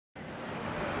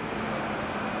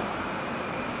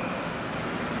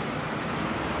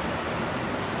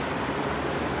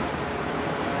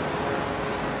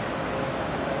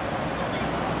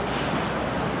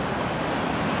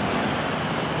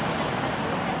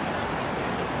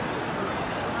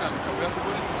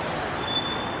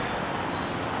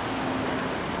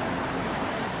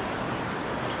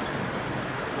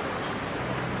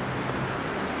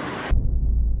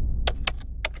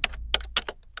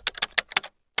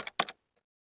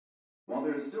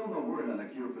there is still no word on a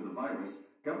cure for the virus,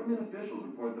 government officials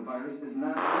report the virus is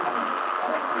not airborne.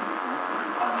 All can be transferred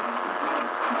through contact with blood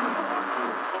and other bodily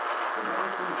fluids. The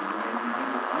virus seems to be making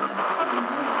people uncontrollably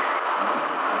violent and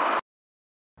also some.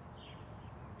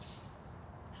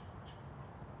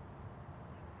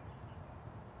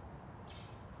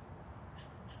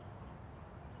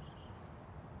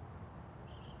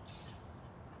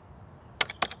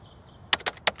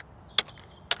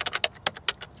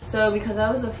 So because I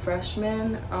was a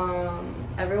freshman,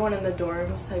 everyone in the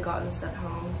dorms had gotten sent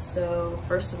home. So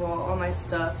first of all my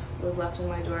stuff was left in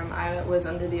my dorm. I was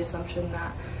under the assumption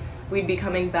that we'd be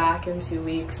coming back in 2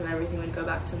 weeks and everything would go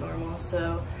back to normal.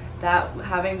 So that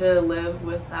having to live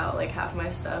without like half my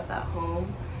stuff at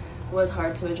home was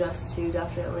hard to adjust to,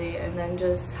 definitely. And then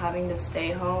just having to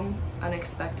stay home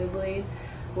unexpectedly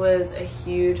was a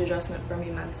huge adjustment for me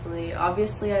mentally.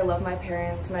 Obviously I love my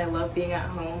parents and I love being at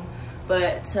home,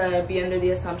 but to be under the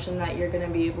assumption that you're going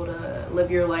to be able to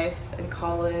live your life in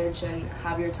college and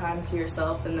have your time to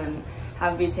yourself and then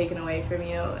have it be taken away from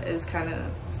you is kind of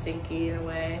stinky in a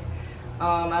way.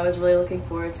 I was really looking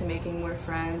forward to making more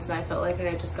friends, and I felt like I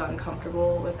had just gotten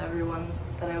comfortable with everyone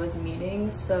that I was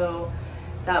meeting, so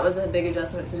that was a big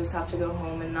adjustment to just have to go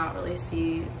home and not really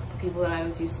see the people that I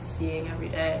was used to seeing every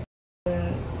day.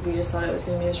 And we just thought it was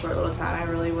going to be a short little time. I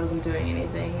really wasn't doing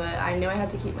anything, but I knew I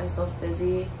had to keep myself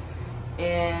busy.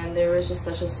 And there was just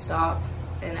such a stop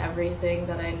in everything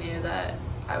that I knew that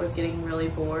I was getting really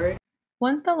bored.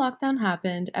 Once the lockdown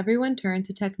happened, everyone turned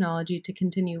to technology to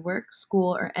continue work,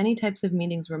 school, or any types of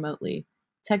meetings remotely.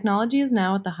 Technology is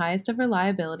now at the highest of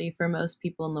reliability for most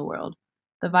people in the world.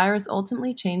 The virus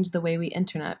ultimately changed the way we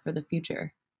internet for the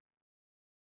future.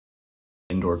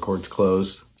 Indoor courts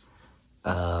closed.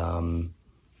 I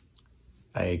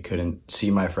couldn't see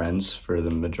my friends for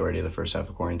the majority of the first half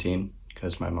of quarantine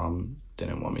because my mom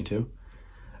didn't want me to.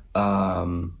 I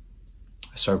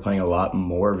started playing a lot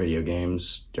more video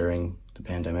games during the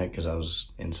pandemic because I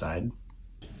was inside.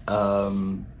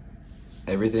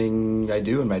 Everything I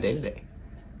do in my day-to-day.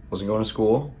 Wasn't going to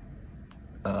school,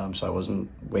 so I wasn't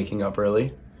waking up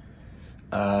early.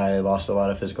 I lost a lot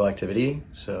of physical activity,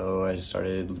 so I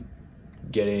started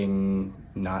getting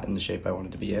not in the shape I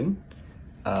wanted to be in.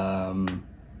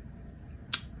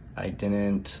 I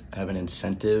didn't have an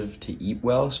incentive to eat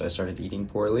well, so I started eating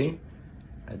poorly.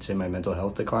 I'd say my mental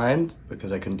health declined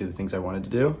because I couldn't do the things I wanted to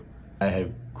do. I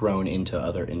have grown into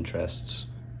other interests,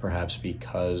 perhaps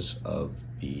because of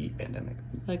the pandemic.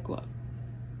 Like what?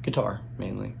 Guitar,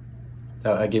 mainly.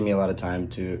 That gave me a lot of time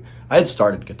to... I had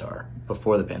started guitar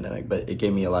before the pandemic, but it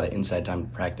gave me a lot of inside time to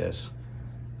practice.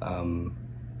 And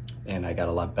I got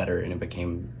a lot better, and it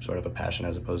became sort of a passion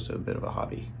as opposed to a bit of a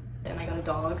hobby. And I got a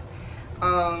dog.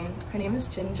 Her name is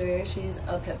Ginger. She's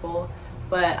a pit bull,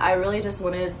 but I really just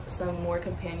wanted some more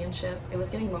companionship. It was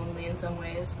getting lonely in some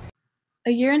ways.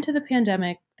 A year into the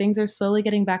pandemic, things are slowly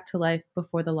getting back to life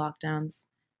before the lockdowns.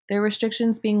 There are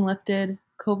restrictions being lifted,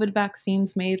 COVID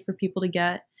vaccines made for people to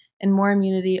get, and more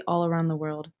immunity all around the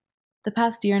world. The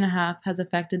past year and a half has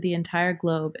affected the entire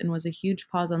globe and was a huge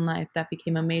pause on life that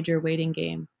became a major waiting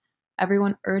game.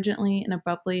 Everyone urgently and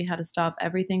abruptly had to stop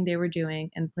everything they were doing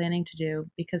and planning to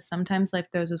do because sometimes life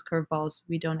throws us curveballs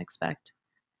we don't expect.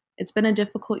 It's been a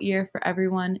difficult year for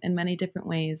everyone in many different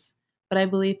ways, but I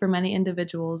believe for many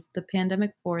individuals, the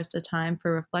pandemic forced a time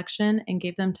for reflection and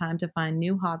gave them time to find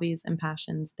new hobbies and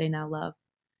passions they now love.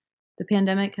 The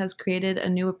pandemic has created a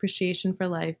new appreciation for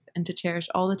life and to cherish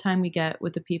all the time we get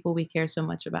with the people we care so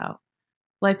much about.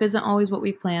 Life isn't always what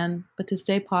we plan, but to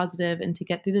stay positive and to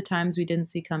get through the times we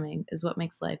didn't see coming is what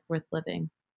makes life worth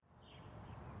living.